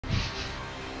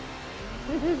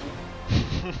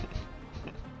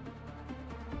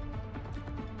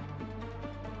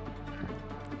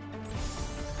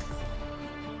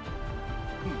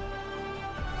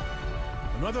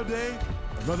Another day,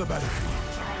 another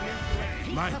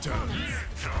battlefield. My turn.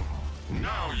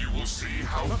 Now you will see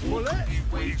how war can be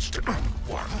waged and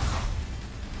won.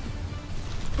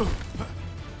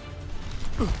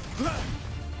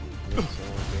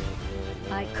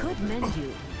 I could mend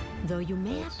you, though you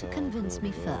may have to convince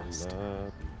me first.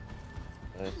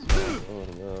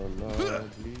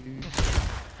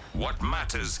 What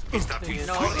matters is that we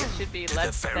No, it should be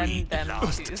let's send them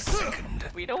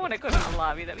to. We don't want to go to the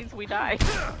lobby, that means we die.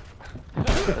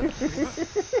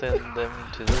 Send them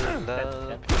to the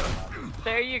lobby.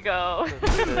 There you go.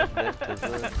 Send them to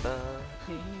the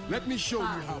lobby. Let me show you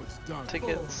how it's done. To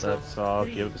get some. Let's all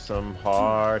give some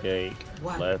heartache.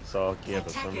 Let's all give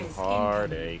us some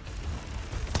heartache.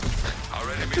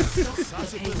 our enemies.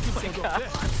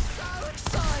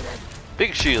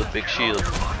 Big shield, big shield.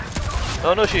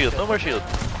 Oh, no shield, no more shield.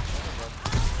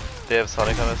 They have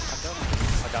Sonic on us.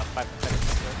 I got 5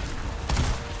 seconds.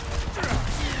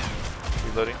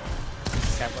 Reloading.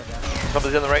 Camera down.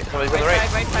 Somebody's on the right, somebody's on the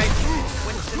right. Right side.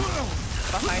 Winston.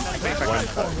 Behind on the right.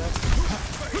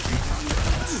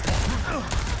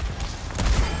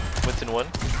 Winston 1.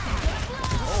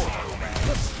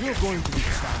 You're going to be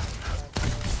fast.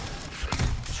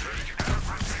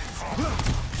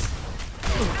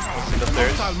 Winston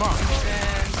upstairs. And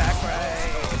back right.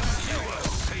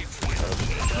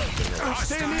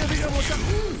 Stay near the other side.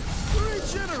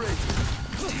 Regenerate.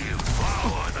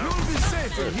 You'll be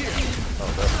safe in here.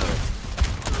 Oh, that's it.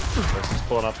 Let's just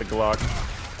pulling out the Glock.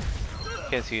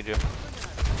 Can't see you, Jim.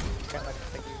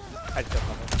 I just don't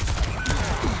know.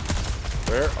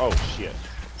 Where? Oh, shit.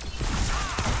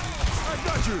 I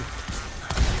got you.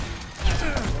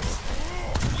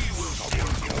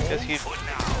 Yes, he.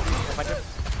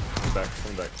 Come back,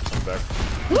 come back, come back.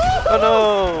 Oh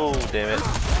no! Damn it.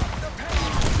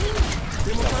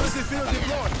 Immortality field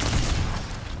deployed.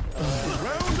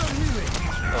 Round of healing.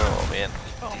 Oh man.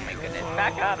 Oh my goodness,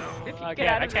 back up. If you get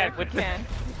out of there, if you can.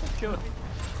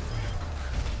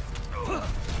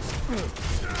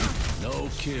 No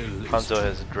kill. Hanzo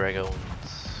has dragons.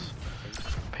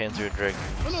 Panzer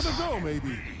dragons. Another go,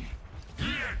 maybe.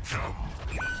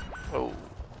 Oh.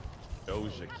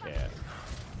 Doja Cat.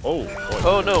 Oh, boy.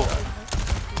 Oh no!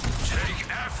 Take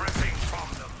everything from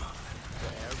them.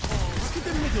 Get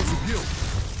the middle of you.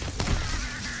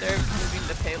 They're moving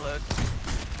the payload.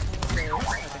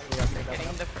 They're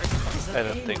getting the first one. I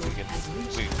don't think we can. I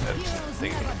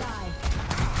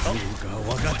don't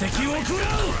think we can.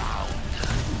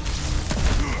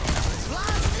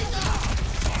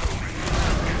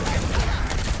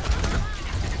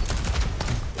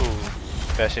 Ooh,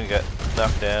 Bastion got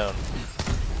knocked down.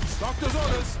 Doctor's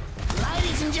orders.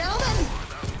 Ladies and gentlemen,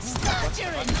 start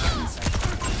your engines.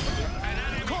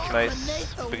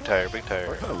 Nice. Big tire, big tire.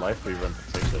 What kind of life we run in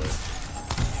particular?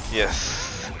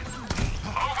 Yes.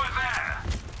 Over there.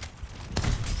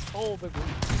 Oh, big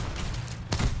one.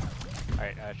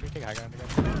 Alright, should we take high ground again?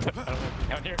 I don't know if we're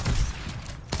down here.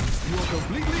 You are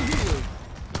completely healed.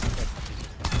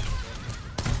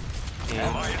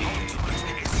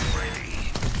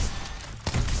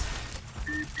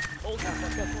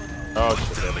 Oh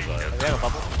shit, that is Do ours. we have a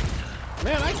bubble?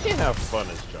 Man, I can't have fun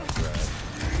as Junkrat.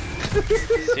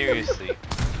 Seriously.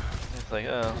 It's like,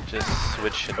 oh, just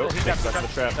switch and Oh, just stuck in the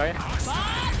trap. Sorry?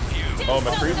 Oh,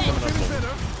 my freedom's coming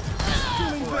up.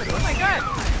 Oh my god!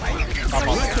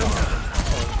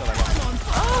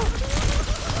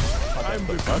 I'm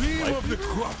the cream of the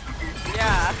crop.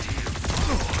 Yeah.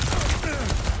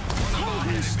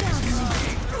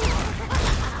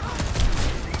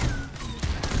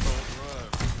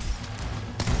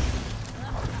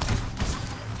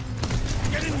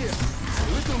 Get in here.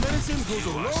 A little medicine goes a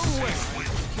long way.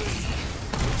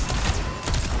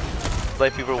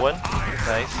 Light Beaver 1.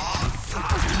 Nice.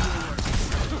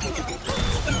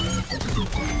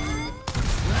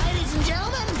 Ladies and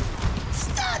gentlemen,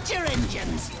 start your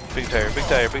engines. Big tire, big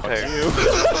tire, big tire.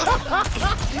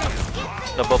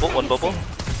 No bubble, one bubble.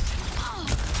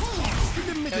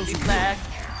 Jody's back.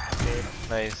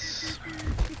 Nice.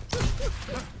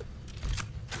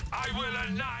 I will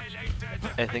annihilate them.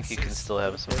 I think you can still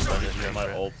have some fun in My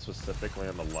here. ult specifically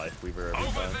on the Life Weaver every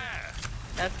Over time. there.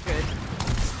 That's good.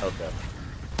 Okay.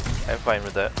 I'm fine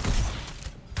with that.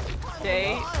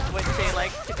 Jay, what Jay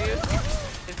likes to do is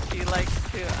she likes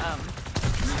to, You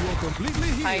are completely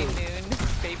high healed. noon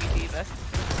baby diva. It's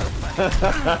so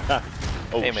funny.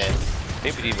 Oh, Hey man,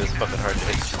 Baby Diva is fucking hard to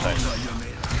hit sometimes.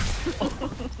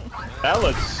 that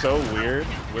looks so weird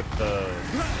with the...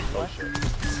 Oh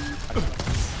shit.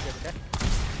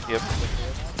 Yep.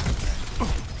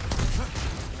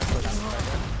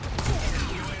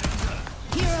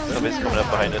 Somebody's coming up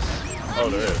behind us. Oh,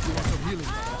 there is.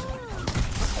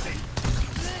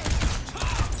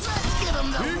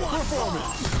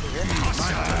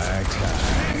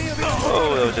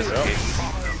 Oh, that was just a case.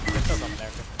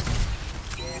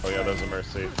 Oh yeah, there's a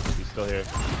Mercy. He's still here.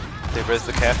 They raised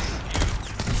the cats.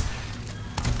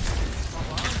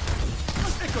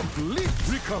 A complete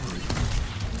recovery.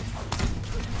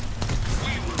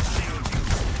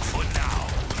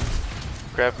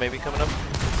 Grab maybe coming up.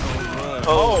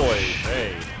 Oh, wait,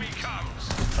 hey.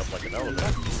 Up like an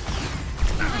elevator.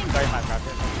 Sorry, my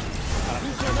crafter.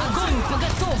 Огонь по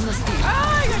готовности!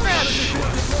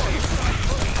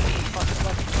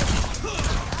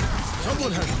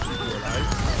 Someone has to keep your life.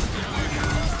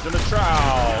 He's in a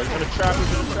trap. He's in a trap.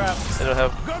 He's in a trap. I don't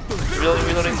have. Got the Reloading,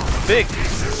 reloading. Big!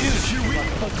 Huge!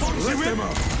 lift him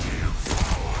up.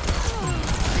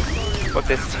 Fuck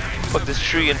this. Fuck this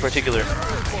tree in particular.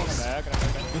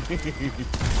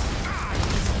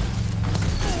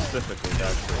 Specifically,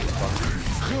 that tree. Fuck.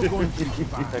 Still going to keep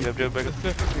back. Back up, Joe, back up.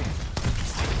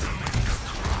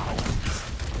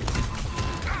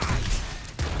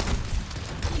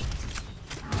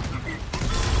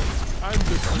 I'm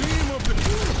the cream of the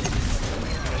crop.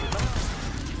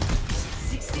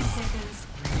 60 seconds.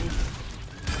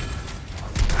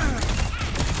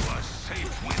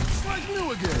 Like new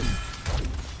again.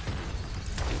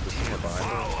 Can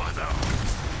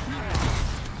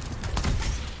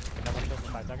I watch those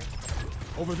for 5 seconds?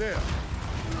 Over there.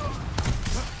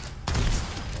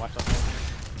 Watch those.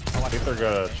 I think they're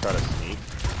gonna try to sneak.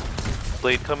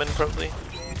 Blade coming probably.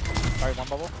 Sorry, one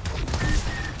bubble.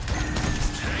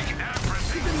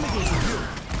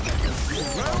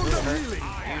 Round of healing.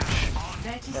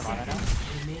 They're on right now.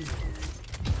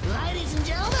 Ladies and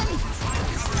gentlemen,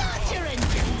 start your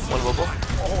engines. One bubble.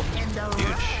 And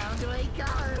Huge. around we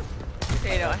go.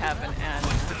 They don't have an end.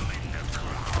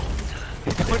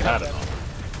 They had it.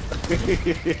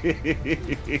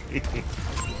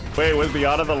 Wait, was the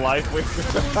out of the life with?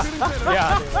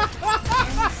 Yeah.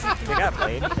 They got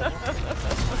played.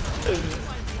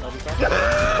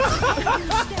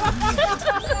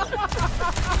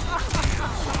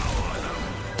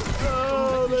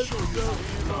 Oh, that's so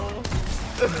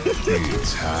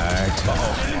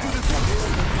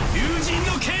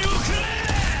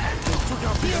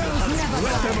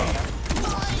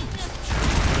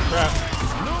trap.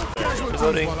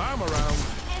 Reloading. While I'm around.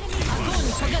 Огонь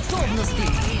по готовности.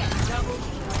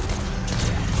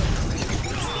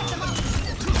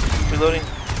 Reloading.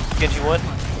 Genji 1.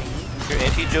 Your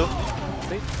anti, Joe.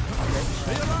 Stay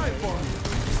alive for me.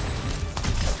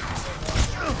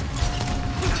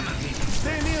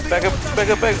 Stay near the Back up, back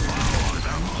up, back up.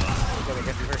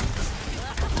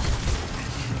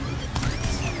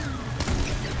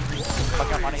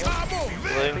 Fuck up on you.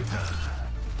 Reloading.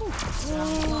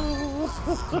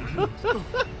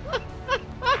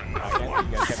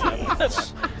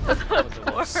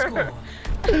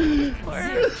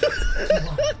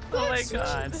 Oh my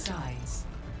god.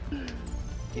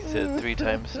 He said 3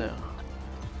 times now.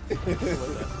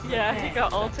 Yeah, he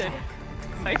got ulted.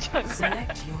 My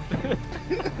Junkrat.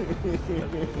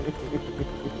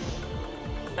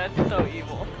 That's so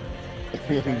evil.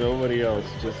 Nobody else,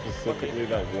 just specifically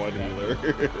that one healer.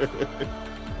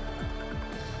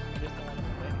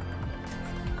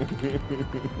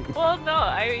 Well, no,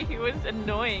 he was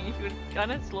annoying. He was on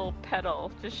his little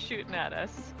pedal, just shooting at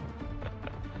us.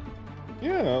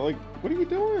 Yeah, like, what are you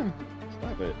doing?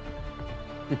 Stop it.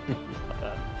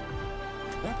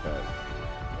 Stop that.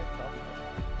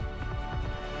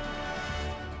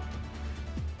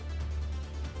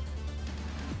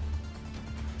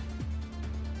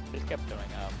 Just kept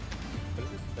doing what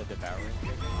is it? The devouring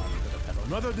thing onto the pedal.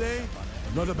 Another day,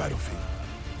 another battlefield.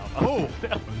 Oh,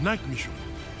 a night mission.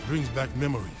 Brings back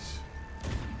memories.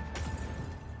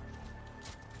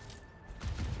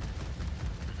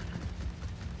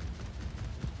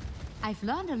 I've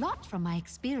learned a lot from my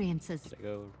experiences. Did I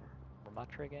go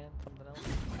Ramatra again? Something else?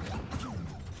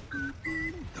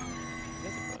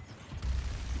 Yes, it was.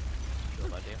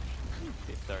 Shield on you.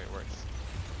 See if it works.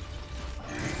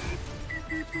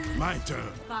 My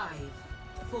turn. 5,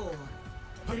 4,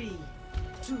 3,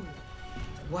 2,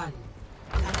 1.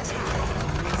 Attack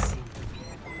racing.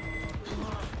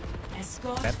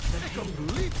 Escort the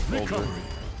Complete recovery.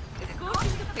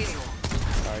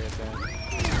 Sorry, it's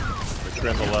Victor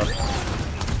on the left.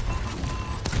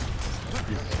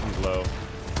 He's low.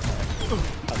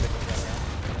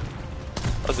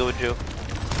 I'll go with Joe.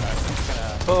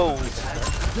 Oh! Oh!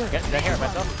 Did I hear it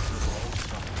myself?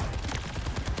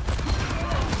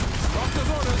 Doctor's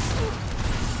orders.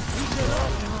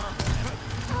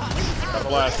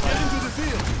 blast. Into the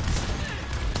field.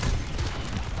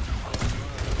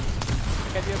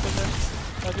 Can you open this?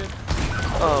 Oh, dude.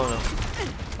 Oh no.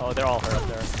 Oh, they're all hurt up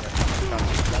there.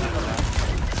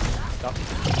 Stop.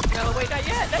 No, wait, not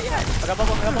yet, not yet. I got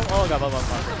bubble, I got bubble. Oh, I got bubble.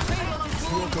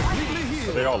 You are completely Are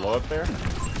healed. they all low up there?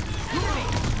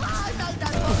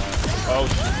 Oh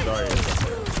shit, sorry.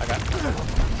 I got.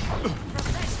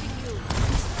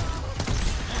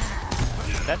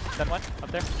 Dead one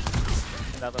up there.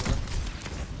 In that little room.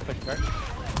 Pushing guard.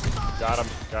 Got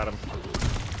him.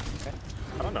 Okay.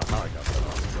 I don't know how I got that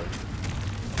honestly.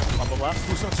 Bubble left.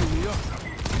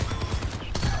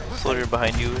 Soldier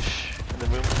behind you in the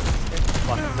room.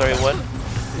 Sorry, what?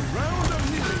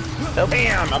 Help.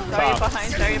 Bam! Up Sorry, top.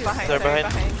 behind, sorry, behind, Sorry, sorry, behind.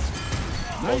 behind.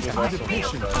 Nice by the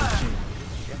patient.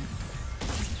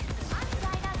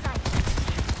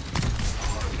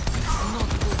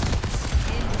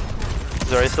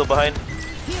 Sorry, still behind.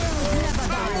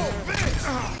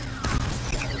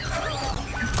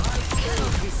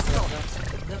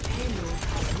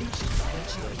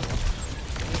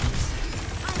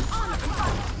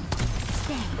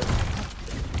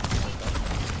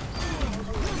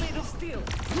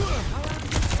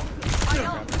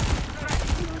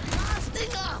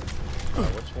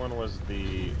 Which one was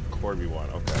the Corby one?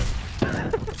 Okay.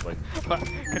 Like, I'm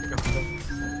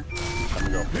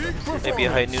gonna go. Maybe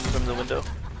a high noon from the window.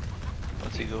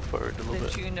 Once you go forward a little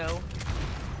Did bit. you know?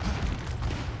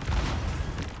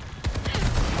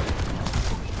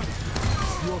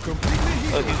 You are completely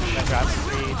healed. Oh, huge. I got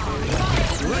 3,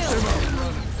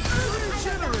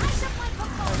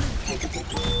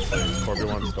 2. Is Corby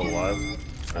one still alive?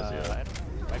 Or is he I dead?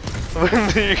 When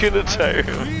are you gonna tire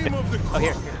him? Dream of the Oh,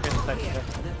 here's the side. Here.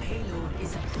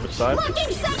 Which side?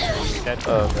 Dead.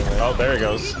 Oh, okay. Oh, there he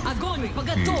goes. Огонь по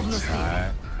готовности.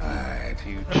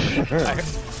 Huge. I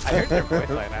heard their voice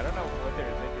line. I don't know what they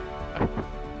were thinking.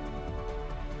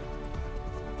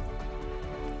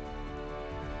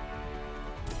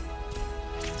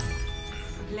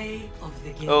 Play of the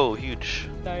game. Oh, huge.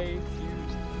 Nice.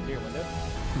 Is your window?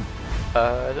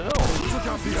 I don't know. took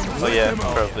out the ammo. Oh yeah, Ammo.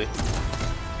 probably.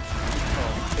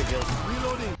 Oh, big deal.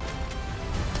 Reloading.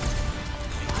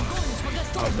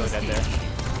 Oh, go dead there.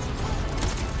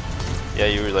 Yeah,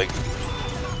 you were like,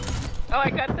 Oh, I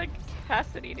got the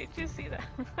Cassidy, did you see that?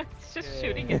 It's just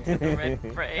shooting into the red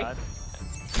fray. God.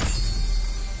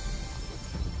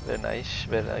 very nice,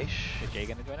 very nice. Is Jay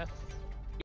gonna join us?